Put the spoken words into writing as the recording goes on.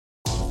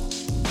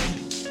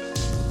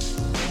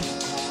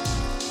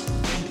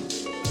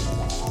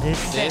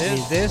This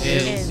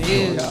is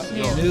New York.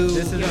 This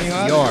is New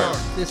York.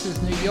 This is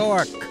New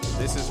York.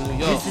 This is New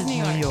York. This is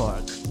New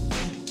York.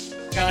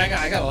 I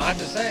got a lot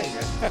to say.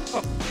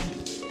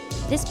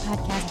 This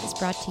podcast is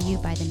brought to you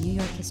by the New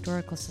York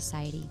Historical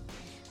Society.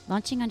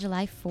 Launching on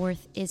July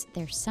 4th is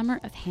their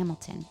Summer of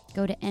Hamilton.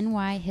 Go to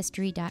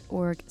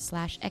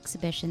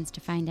nyhistory.org/exhibitions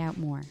to find out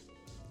more.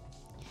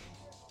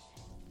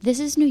 This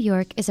is New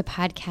York is a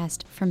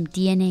podcast from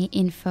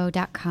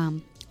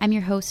DNAinfo.com. I'm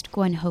your host,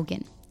 Gwen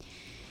Hogan.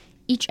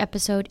 Each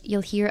episode,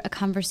 you'll hear a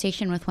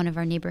conversation with one of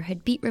our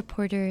neighborhood beat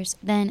reporters,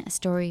 then a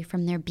story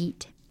from their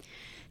beat.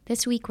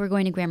 This week, we're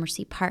going to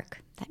Gramercy Park,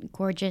 that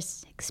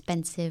gorgeous,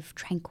 expensive,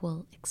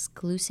 tranquil,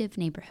 exclusive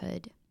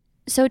neighborhood.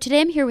 So today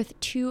I'm here with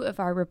two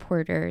of our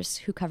reporters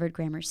who covered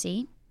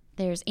Gramercy.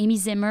 There's Amy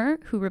Zimmer,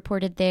 who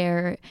reported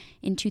there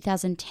in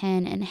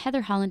 2010, and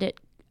Heather Holland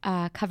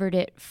covered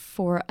it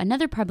for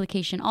another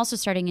publication also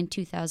starting in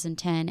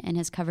 2010 and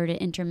has covered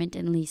it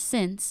intermittently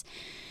since.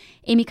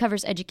 Amy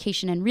covers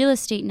education and real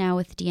estate now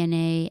with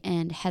DNA,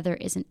 and Heather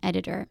is an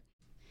editor.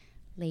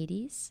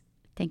 Ladies,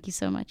 thank you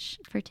so much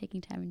for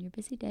taking time in your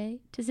busy day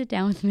to sit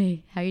down with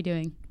me. How are you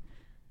doing?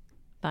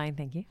 Fine,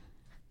 thank you.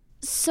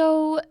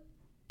 So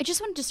I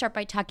just wanted to start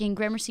by talking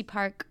Gramercy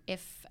Park.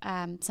 If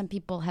some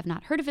people have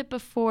not heard of it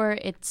before,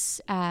 it's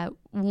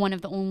one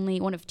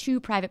of two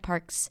private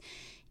parks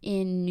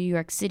in New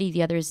York City.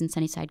 The other is in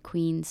Sunnyside,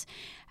 Queens.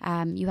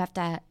 You have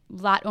to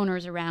lot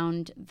owners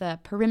around the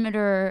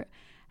perimeter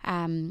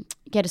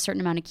get a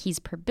certain amount of keys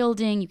per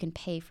building. You can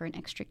pay for an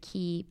extra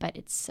key, but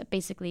it's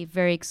basically a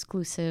very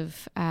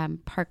exclusive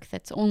park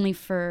that's only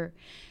for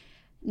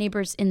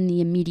neighbors in the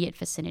immediate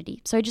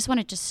vicinity. So I just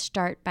wanted to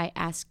start by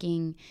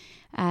asking,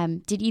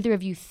 did either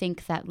of you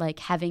think that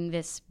having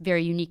this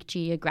very unique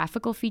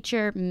geographical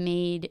feature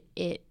made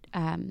it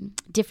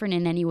different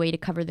in any way to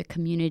cover the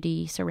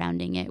community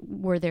surrounding it?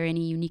 Were there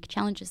any unique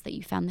challenges that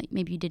you found that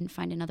maybe you didn't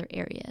find in other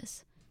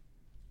areas?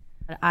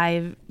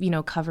 I've,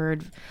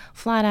 covered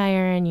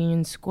Flatiron,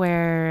 Union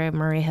Square,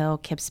 Murray Hill,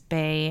 Kips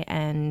Bay,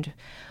 and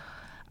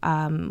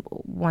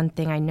one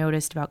thing I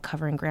noticed about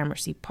covering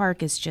Gramercy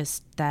Park is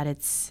just that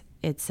it's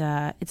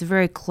a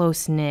very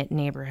close-knit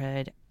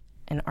neighborhood,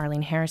 and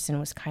Arlene Harrison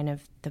was kind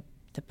of the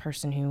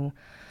person who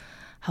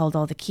held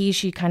all the keys.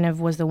 She kind of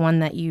was the one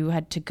that you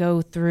had to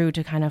go through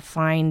to kind of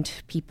find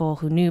people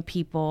who knew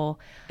people.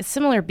 A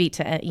similar beat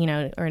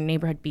to, or a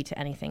neighborhood beat to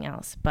anything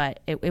else, but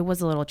it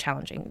was a little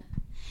challenging.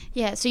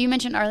 Yeah, so you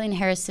mentioned Arlene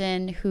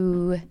Harrison,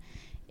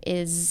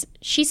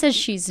 she says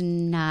she's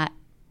not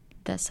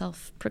the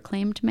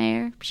self-proclaimed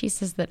mayor. She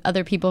says that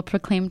other people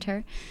proclaimed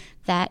her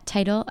that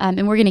title.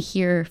 And we're going to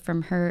hear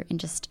from her in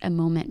just a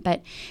moment.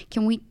 But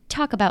can we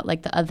talk about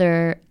the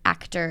other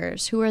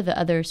actors? Who are the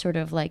other sort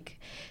of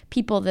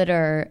people that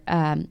are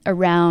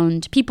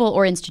around, people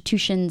or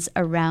institutions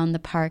around the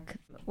park?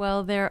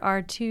 Well, there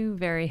are two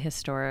very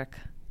historic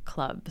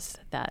clubs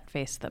that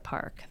face the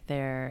park.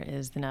 There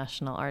is the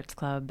National Arts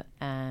Club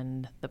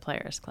and the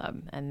Players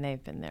Club, and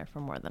they've been there for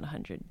more than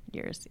 100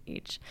 years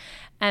each.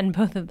 And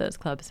both of those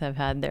clubs have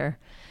had their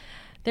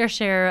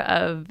share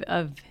of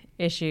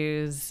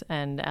issues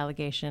and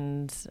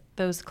allegations.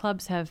 Those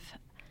clubs have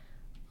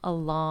a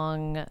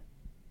long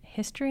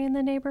history in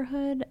the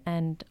neighborhood,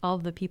 and all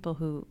of the people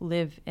who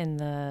live in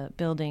the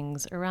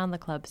buildings around the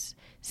clubs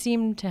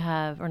seem to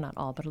have, or not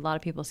all, but a lot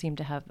of people seem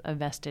to have a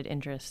vested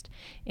interest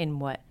in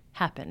what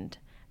happened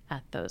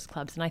at those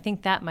clubs. And I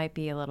think that might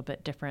be a little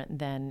bit different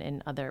than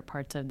in other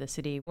parts of the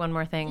city. One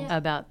more thing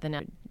about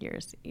the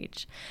years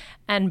each.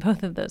 And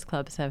both of those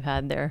clubs have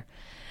had their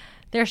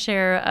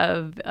share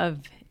of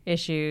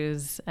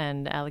issues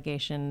and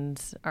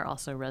allegations, are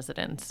also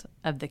residents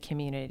of the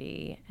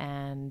community.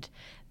 And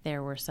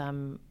there were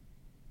some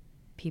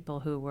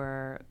people who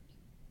were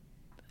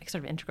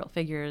sort of integral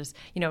figures,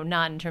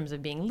 not in terms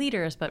of being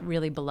leaders, but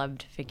really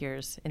beloved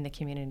figures in the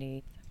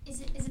community. Is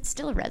it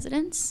still a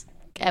residence?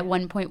 At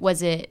one point,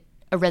 was it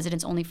a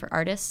residence only for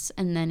artists,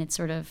 and then it's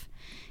sort of,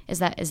 is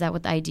that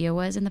what the idea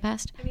was in the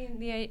past? I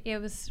mean, it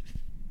was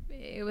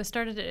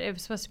started. It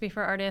was supposed to be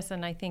for artists,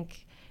 and I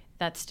think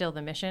that's still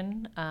the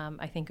mission.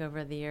 I think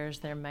over the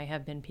years there may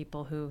have been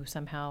people who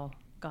somehow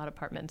got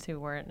apartments who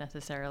weren't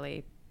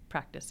necessarily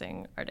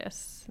practicing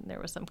artists. There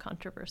was some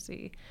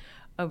controversy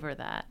over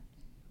that,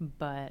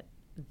 but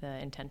the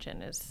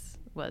intention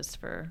was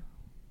for.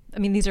 I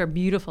mean, these are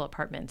beautiful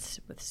apartments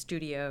with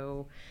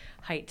studio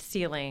height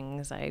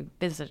ceilings. I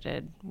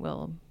visited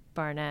Will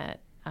Barnett,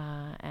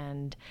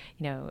 and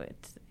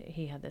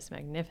he had this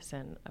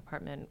magnificent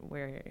apartment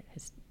where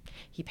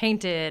he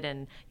painted,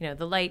 and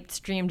the light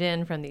streamed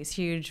in from these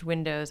huge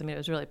windows. I mean, it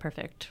was really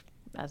perfect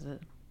as a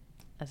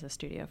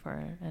studio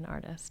for an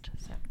artist.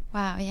 So.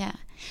 Wow, yeah.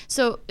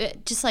 So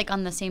just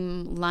on the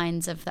same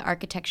lines of the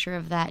architecture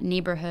of that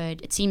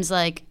neighborhood, it seems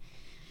like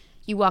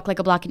you walk a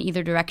block in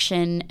either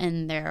direction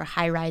and there are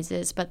high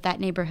rises, but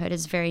that neighborhood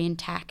is very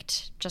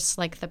intact, just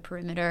like the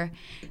perimeter.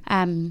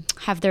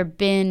 Have there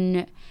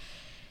been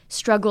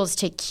struggles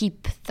to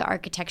keep the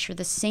architecture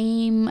the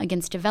same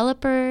against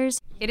developers?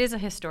 It is a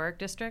historic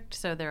district,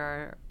 so there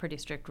are pretty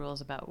strict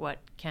rules about what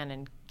can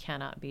and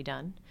cannot be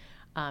done.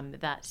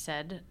 That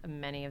said,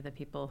 many of the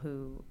people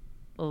who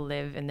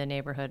live in the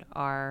neighborhood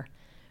are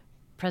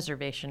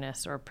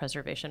preservationists or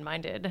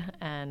preservation-minded,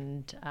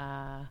 and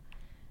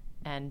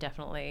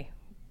definitely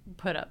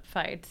put up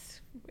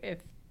fights if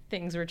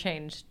things were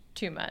changed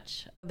too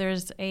much.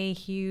 There's a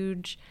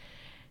huge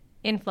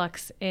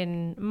influx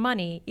in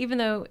money. Even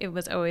though it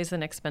was always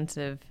an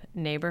expensive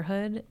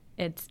neighborhood,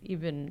 it's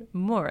even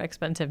more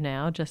expensive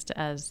now, just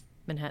as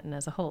Manhattan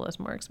as a whole is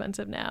more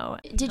expensive now.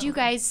 Did you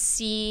guys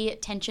see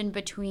tension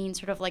between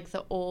sort of like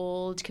the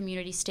old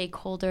community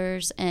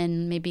stakeholders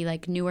and maybe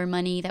like newer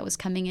money that was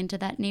coming into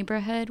that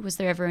neighborhood? Was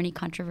there ever any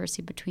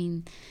controversy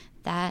between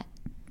that?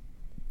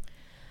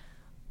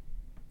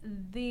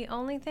 The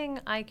only thing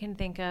I can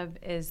think of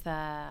is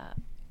that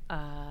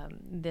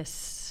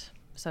this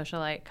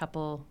socialite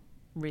couple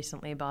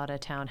recently bought a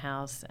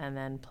townhouse and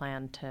then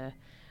planned to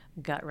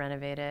gut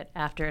renovate it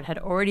after it had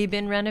already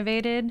been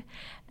renovated,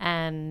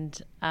 and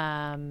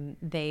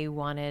they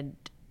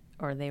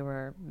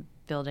were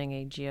building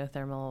a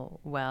geothermal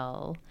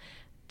well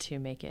to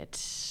make it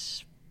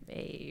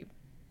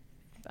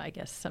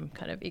some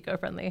kind of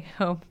eco-friendly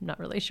home. Not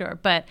really sure,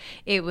 but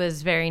it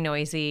was very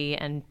noisy,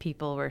 and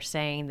people were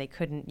saying they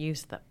couldn't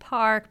use the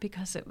park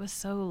because it was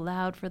so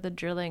loud for the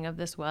drilling of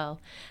this well.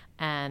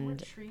 And were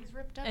trees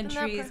ripped up? And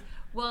trees.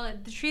 Well,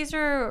 the trees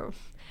are.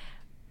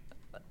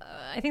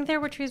 I think there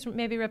were trees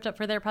maybe ripped up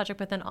for their project,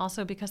 but then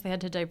also because they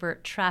had to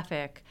divert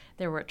traffic,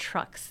 there were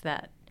trucks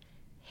that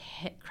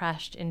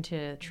crashed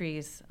into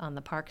trees on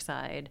the park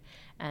side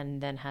and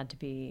then had to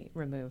be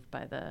removed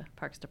by the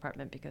Parks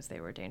Department because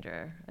they were a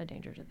danger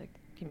to the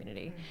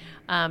community.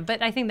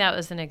 But I think that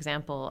was an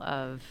example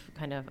of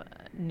kind of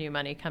new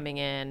money coming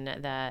in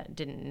that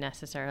didn't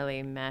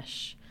necessarily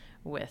mesh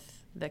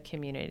with the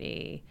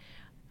community.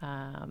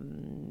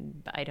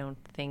 I don't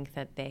think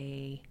that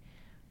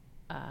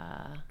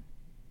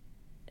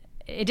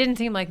it didn't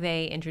seem like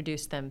they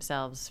introduced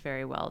themselves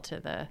very well to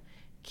the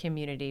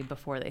community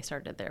before they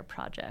started their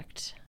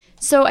project.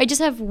 So I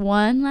just have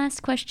one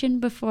last question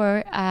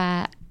before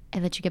I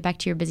let you get back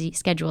to your busy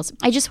schedules.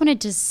 I just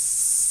wanted to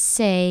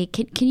say,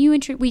 can you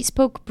we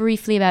spoke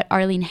briefly about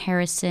Arlene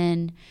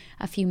Harrison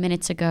a few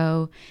minutes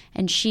ago,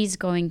 and she's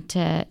going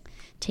to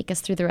take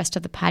us through the rest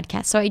of the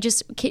podcast. So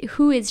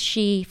who is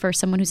she, for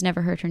someone who's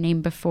never heard her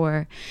name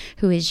before?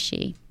 Who is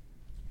she?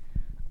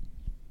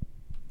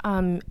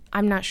 I'm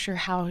not sure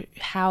how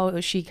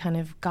she kind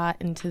of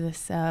got into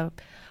this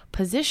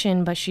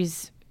position, but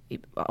she's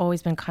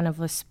always been kind of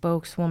a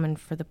spokeswoman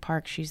for the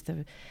park. She's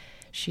the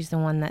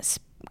one that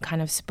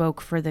kind of spoke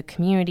for the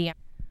community.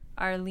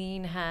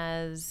 Arlene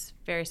has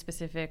very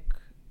specific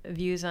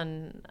views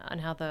on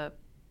how the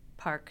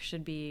park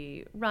should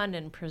be run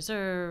and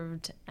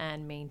preserved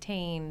and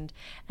maintained.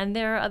 And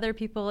there are other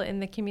people in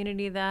the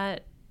community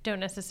that don't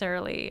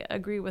necessarily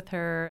agree with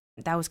her.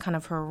 That was kind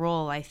of her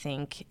role, I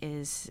think,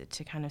 is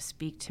to kind of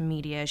speak to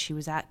media. She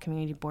was at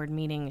community board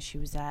meetings. She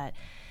was at,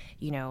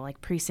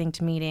 like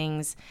precinct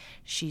meetings.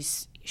 She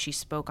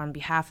spoke on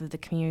behalf of the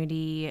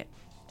community,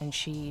 and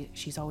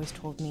she's always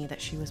told me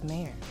that she was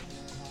mayor.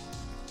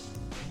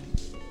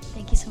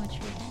 Thank you so much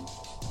for your time.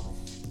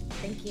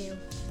 Thank you.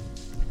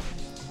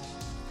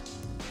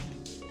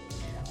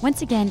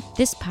 Once again,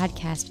 this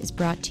podcast is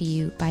brought to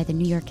you by the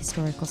New York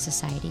Historical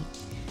Society.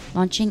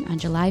 Launching on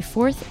July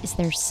 4th is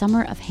their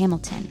Summer of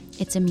Hamilton.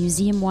 It's a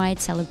museum-wide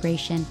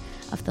celebration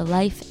of the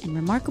life and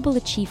remarkable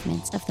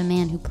achievements of the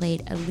man who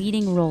played a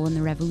leading role in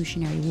the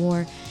Revolutionary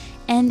War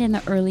and in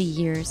the early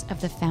years of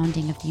the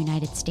founding of the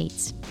United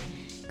States.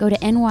 Go to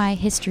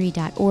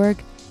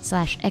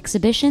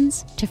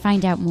nyhistory.org/exhibitions to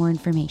find out more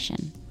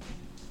information.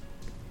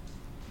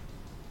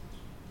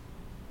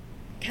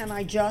 Can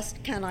I just?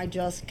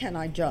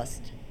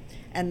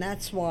 And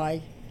that's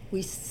why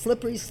we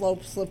slippery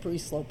slope.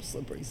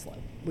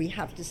 We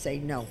have to say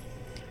no.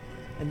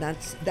 And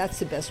that's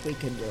the best we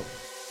can do.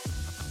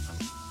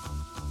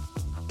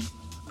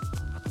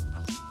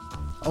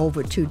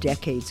 Over 2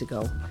 decades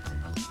ago,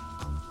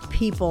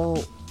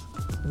 people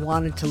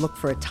wanted to look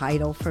for a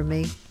title for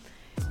me,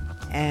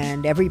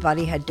 and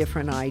everybody had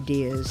different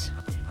ideas.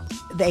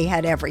 They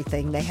had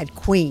everything. They had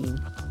Queen.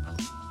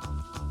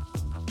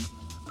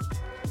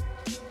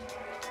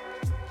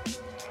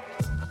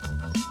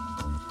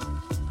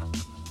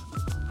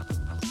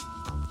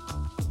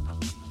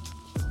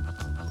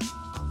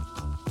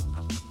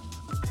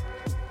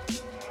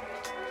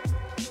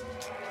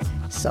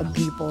 Some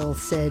people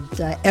said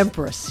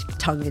Empress,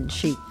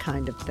 tongue-in-cheek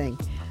kind of thing.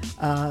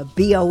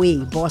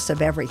 BOE, boss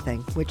of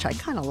everything, which I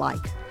kind of like,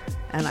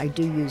 and I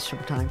do use from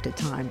time to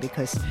time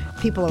because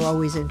people are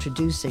always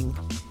introducing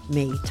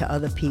me to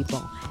other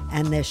people,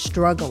 and they're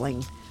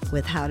struggling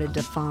with how to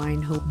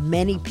define who.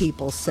 Many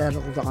people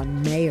settled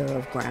on mayor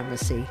of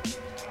Gramercy.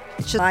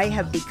 I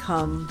have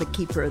become the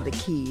keeper of the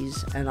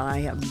keys, and I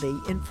am the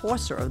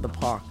enforcer of the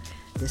park.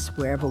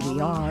 Wherever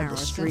we are, the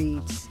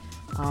streets,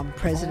 I'm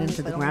president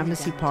of the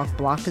Gramercy Park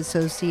Block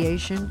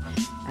Association,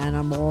 and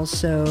I'm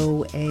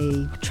also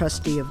a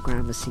trustee of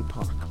Gramercy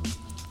Park.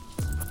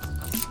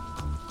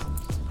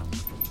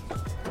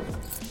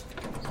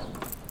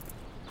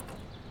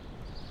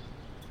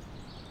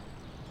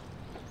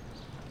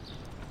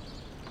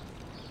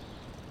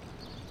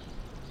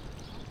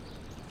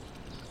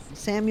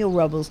 Samuel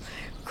Rubles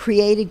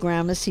created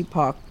Gramercy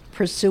Park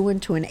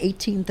pursuant to an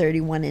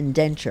 1831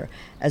 indenture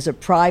as a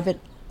private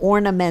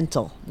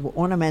ornamental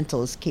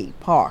is key,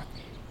 park.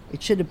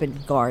 It should have been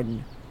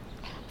garden,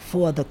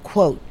 for the,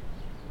 quote,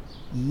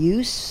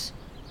 use,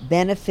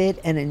 benefit,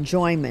 and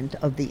enjoyment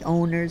of the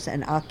owners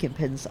and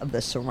occupants of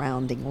the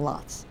surrounding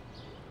lots.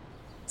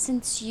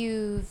 Since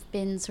you've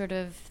been sort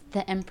of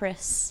the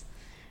empress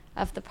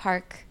of the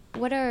park,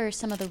 what are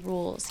some of the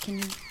rules? Can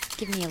you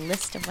give me a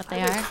list of what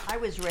they are? I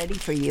was ready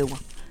for you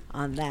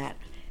on that.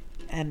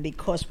 And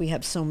because we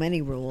have so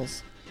many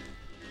rules,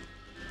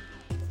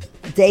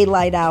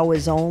 daylight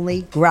hours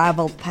only,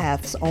 gravel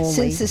paths only.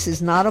 Since this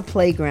is not a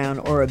playground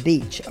or a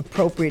beach,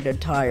 appropriate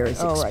attire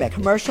is expected. Right.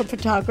 Commercial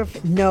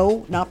photography,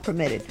 no, not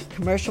permitted.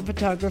 Commercial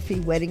photography,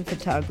 wedding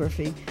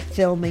photography,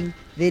 filming,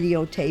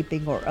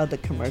 videotaping, or other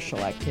commercial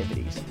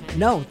activities.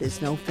 No,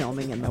 there's no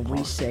filming in the park.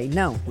 We say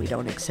no, we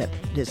don't accept,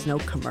 there's no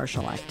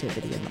commercial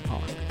activity in the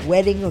park.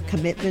 Wedding or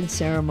commitment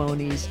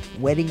ceremonies,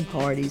 wedding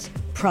parties,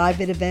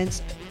 private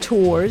events,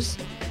 tours,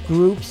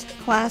 groups,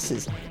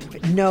 classes.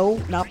 No,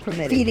 not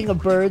permitted. Feeding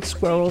of birds,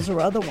 squirrels, or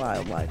other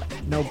wildlife.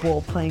 No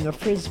ball playing or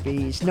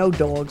frisbees. No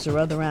dogs or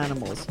other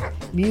animals.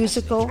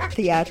 Musical,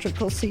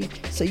 theatrical. See,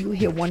 so you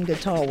hear one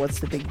guitar, what's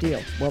the big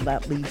deal? Well,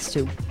 that leads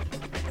to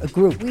a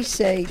group. We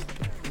say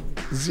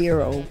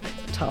zero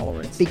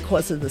tolerance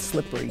because of the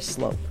slippery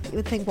slope. You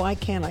would think, why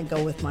can't I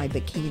go with my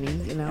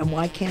bikini, and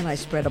why can't I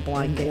spread a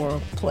blanket or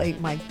play,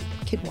 my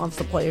kid wants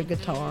to play a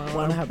guitar, or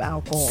want to have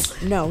alcohol.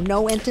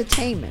 No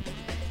entertainment.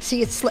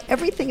 See,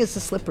 everything is a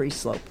slippery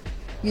slope.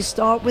 You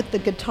start with the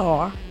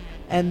guitar,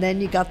 and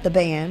then you got the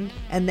band,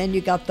 and then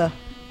you got the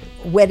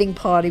wedding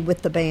party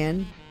with the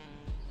band.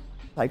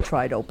 I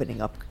tried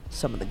opening up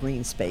some of the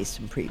green space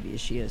in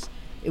previous years.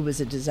 It was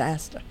a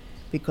disaster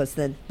because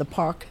then the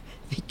park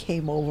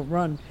became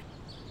overrun.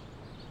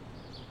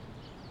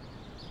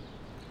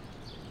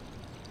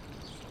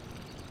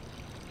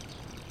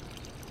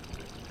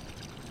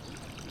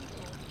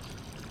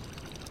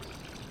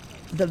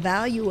 The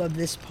value of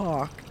this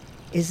park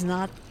is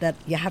not that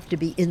you have to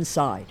be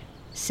inside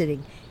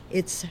sitting.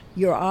 It's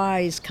your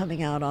eyes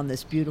coming out on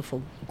this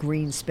beautiful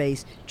green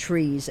space,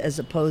 trees, as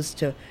opposed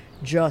to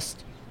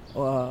just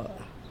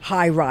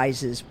high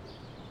rises.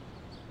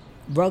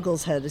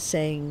 Ruggles had a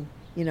saying,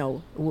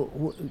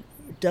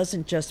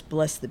 doesn't just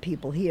bless the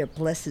people here,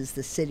 blesses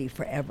the city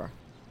forever.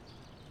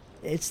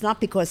 It's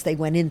not because they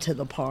went into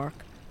the park,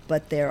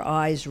 but their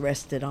eyes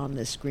rested on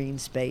this green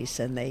space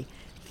and they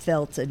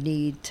felt a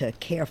need to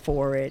care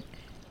for it.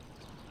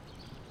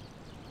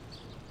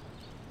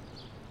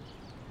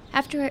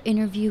 After our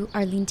interview,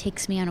 Arlene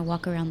takes me on a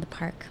walk around the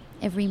park.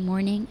 Every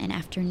morning and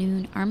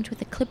afternoon, armed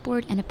with a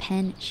clipboard and a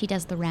pen, she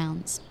does the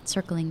rounds,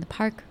 circling the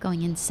park,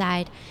 going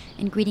inside,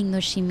 and greeting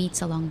those she meets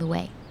along the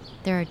way.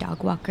 There are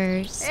dog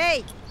walkers.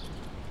 Hey!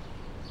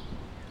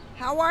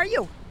 How are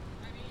you?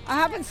 I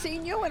haven't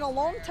seen you in a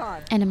long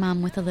time. And a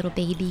mom with a little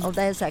baby. Oh,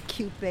 there's that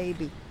cute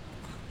baby.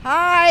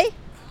 Hi!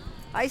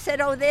 I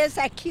said, oh, there's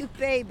that cute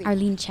baby.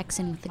 Arlene checks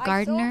in with the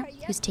gardener,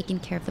 who's taken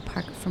care of the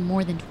park for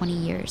more than 20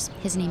 years.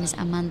 His name is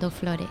Armando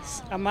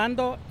Flores.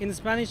 Armando, in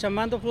Spanish,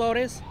 Armando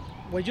Flores.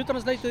 When you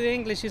translate to the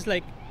English, it's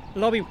like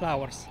loving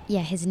flowers. Yeah,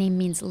 his name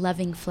means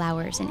loving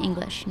flowers in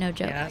English, no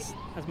joke. Yes,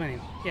 that's my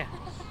name, yeah.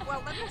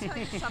 Well, let me tell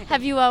you something.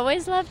 Have you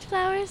always loved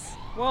flowers?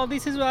 Well,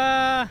 this is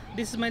my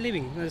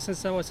living.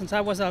 Since I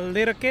was a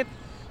little kid,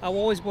 I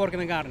always work in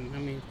the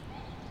garden.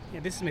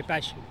 This is my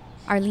passion.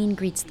 Arlene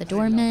greets the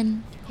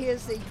doorman.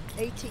 Here's the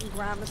 18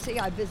 Gramercy.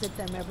 I visit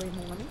them every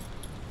morning.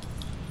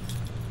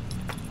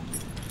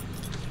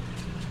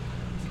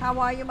 How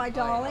are you, my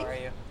darling? How are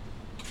you?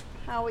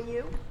 How are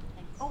you?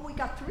 Oh, we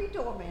got 3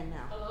 doormen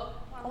now.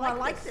 Hello. I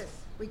like this.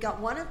 We got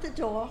one at the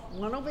door,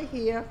 one over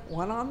here,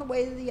 one on the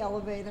way to the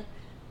elevator.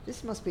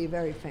 This must be a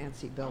very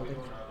fancy building.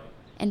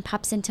 And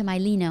pops into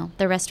Mailino,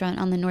 the restaurant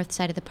on the north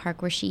side of the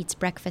park where she eats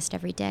breakfast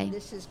every day.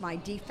 This is my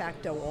de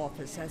facto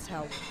office. That's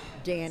how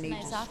Danny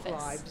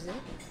describes it.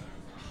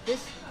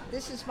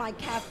 This is my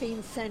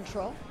Caffeine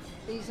Central.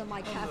 These are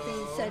my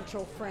Caffeine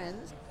Central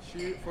friends.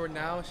 For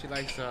now, she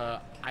likes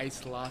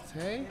iced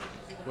latte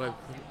with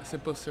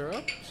simple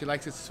syrup. She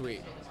likes it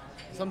sweet.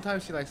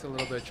 Sometimes she likes a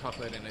little bit of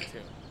chocolate in it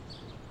too.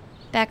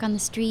 Back on the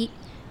street,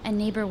 a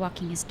neighbor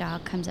walking his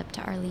dog comes up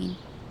to Arlene.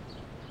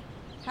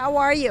 How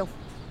are you?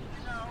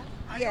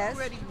 I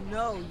already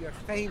know you're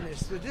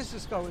famous, so this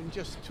is going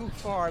just too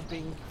far,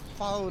 being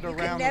followed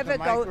around with a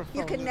microphone.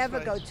 You can never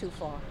go too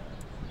far.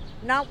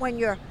 Not when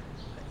you're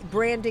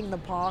branding the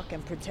park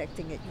and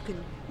protecting it.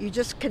 You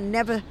just can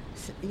never,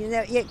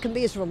 it can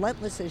be as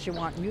relentless as you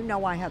want. And you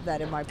know I have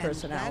that in my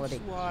personality.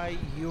 And that's why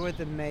you're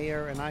the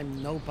mayor and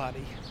I'm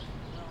nobody.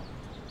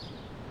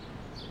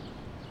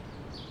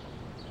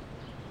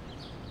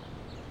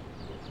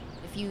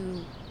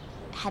 you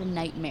had a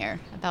nightmare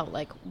about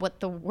like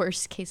what the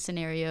worst case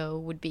scenario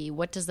would be,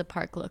 what does the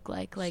park look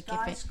like? Like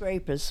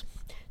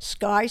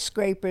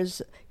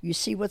skyscrapers. You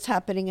see what's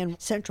happening in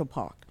Central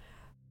Park.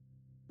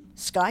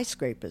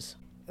 Skyscrapers.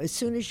 As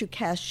soon as you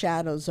cast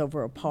shadows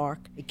over a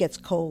park, it gets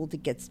cold,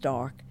 it gets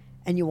dark,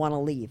 and you want to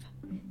leave.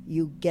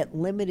 You get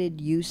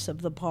limited use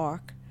of the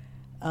park.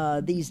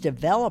 These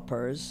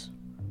developers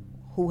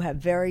who have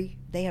very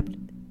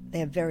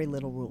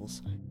little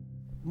rules.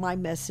 My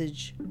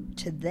message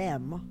to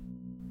them: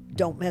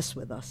 don't mess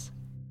with us.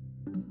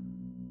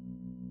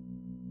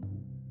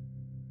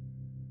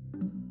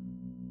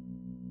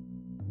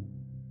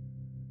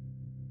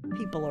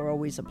 People are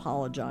always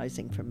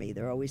apologizing for me.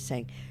 They're always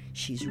saying,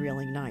 she's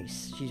really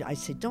nice. I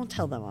say, don't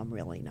tell them I'm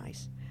really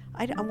nice.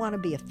 I want to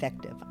be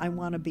effective. I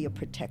want to be a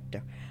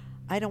protector.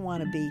 I don't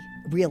want to be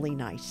really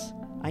nice.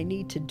 I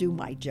need to do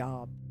my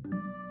job.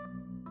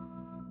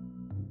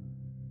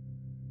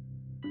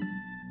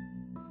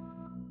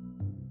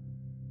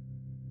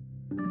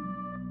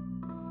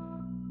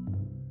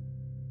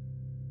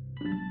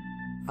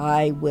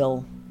 I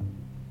will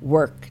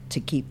work to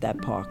keep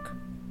that park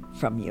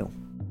from you.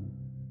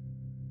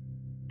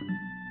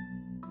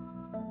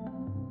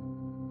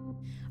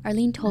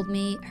 Arlene told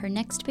me her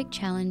next big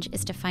challenge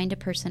is to find a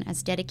person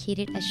as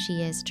dedicated as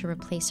she is to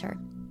replace her.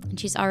 And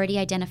she's already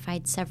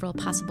identified several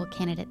possible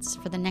candidates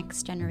for the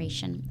next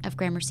generation of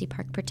Gramercy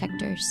Park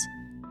protectors.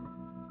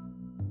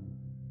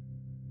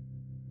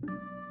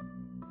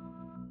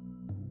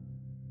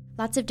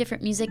 Lots of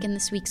different music in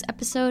this week's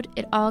episode.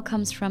 It all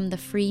comes from the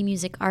Free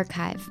Music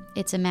Archive.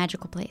 It's a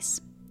magical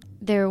place.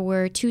 There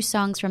were 2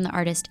 songs from the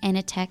artist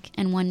Anna Tech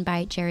and one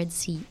by Jared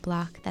C.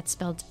 Bloch, that's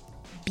spelled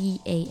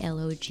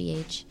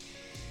B-A-L-O-G-H.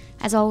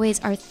 As always,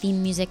 our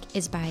theme music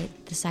is by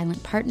The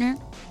Silent Partner.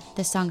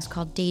 The song's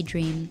called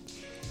Daydream.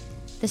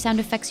 The sound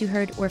effects you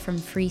heard were from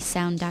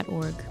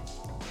freesound.org.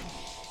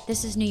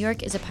 This is New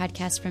York is a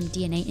podcast from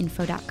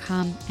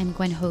DNAinfo.com. I'm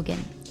Gwen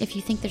Hogan. If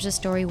you think there's a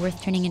story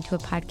worth turning into a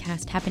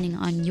podcast happening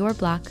on your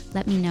block,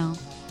 let me know.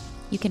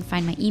 You can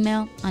find my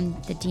email on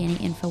the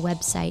DNA Info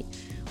website,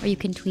 or you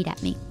can tweet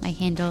at me. My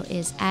handle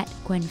is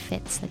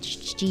 @GwenFitz. That's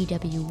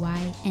GWYNNEFITZ.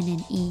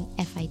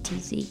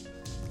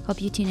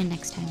 Hope you tune in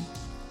next time.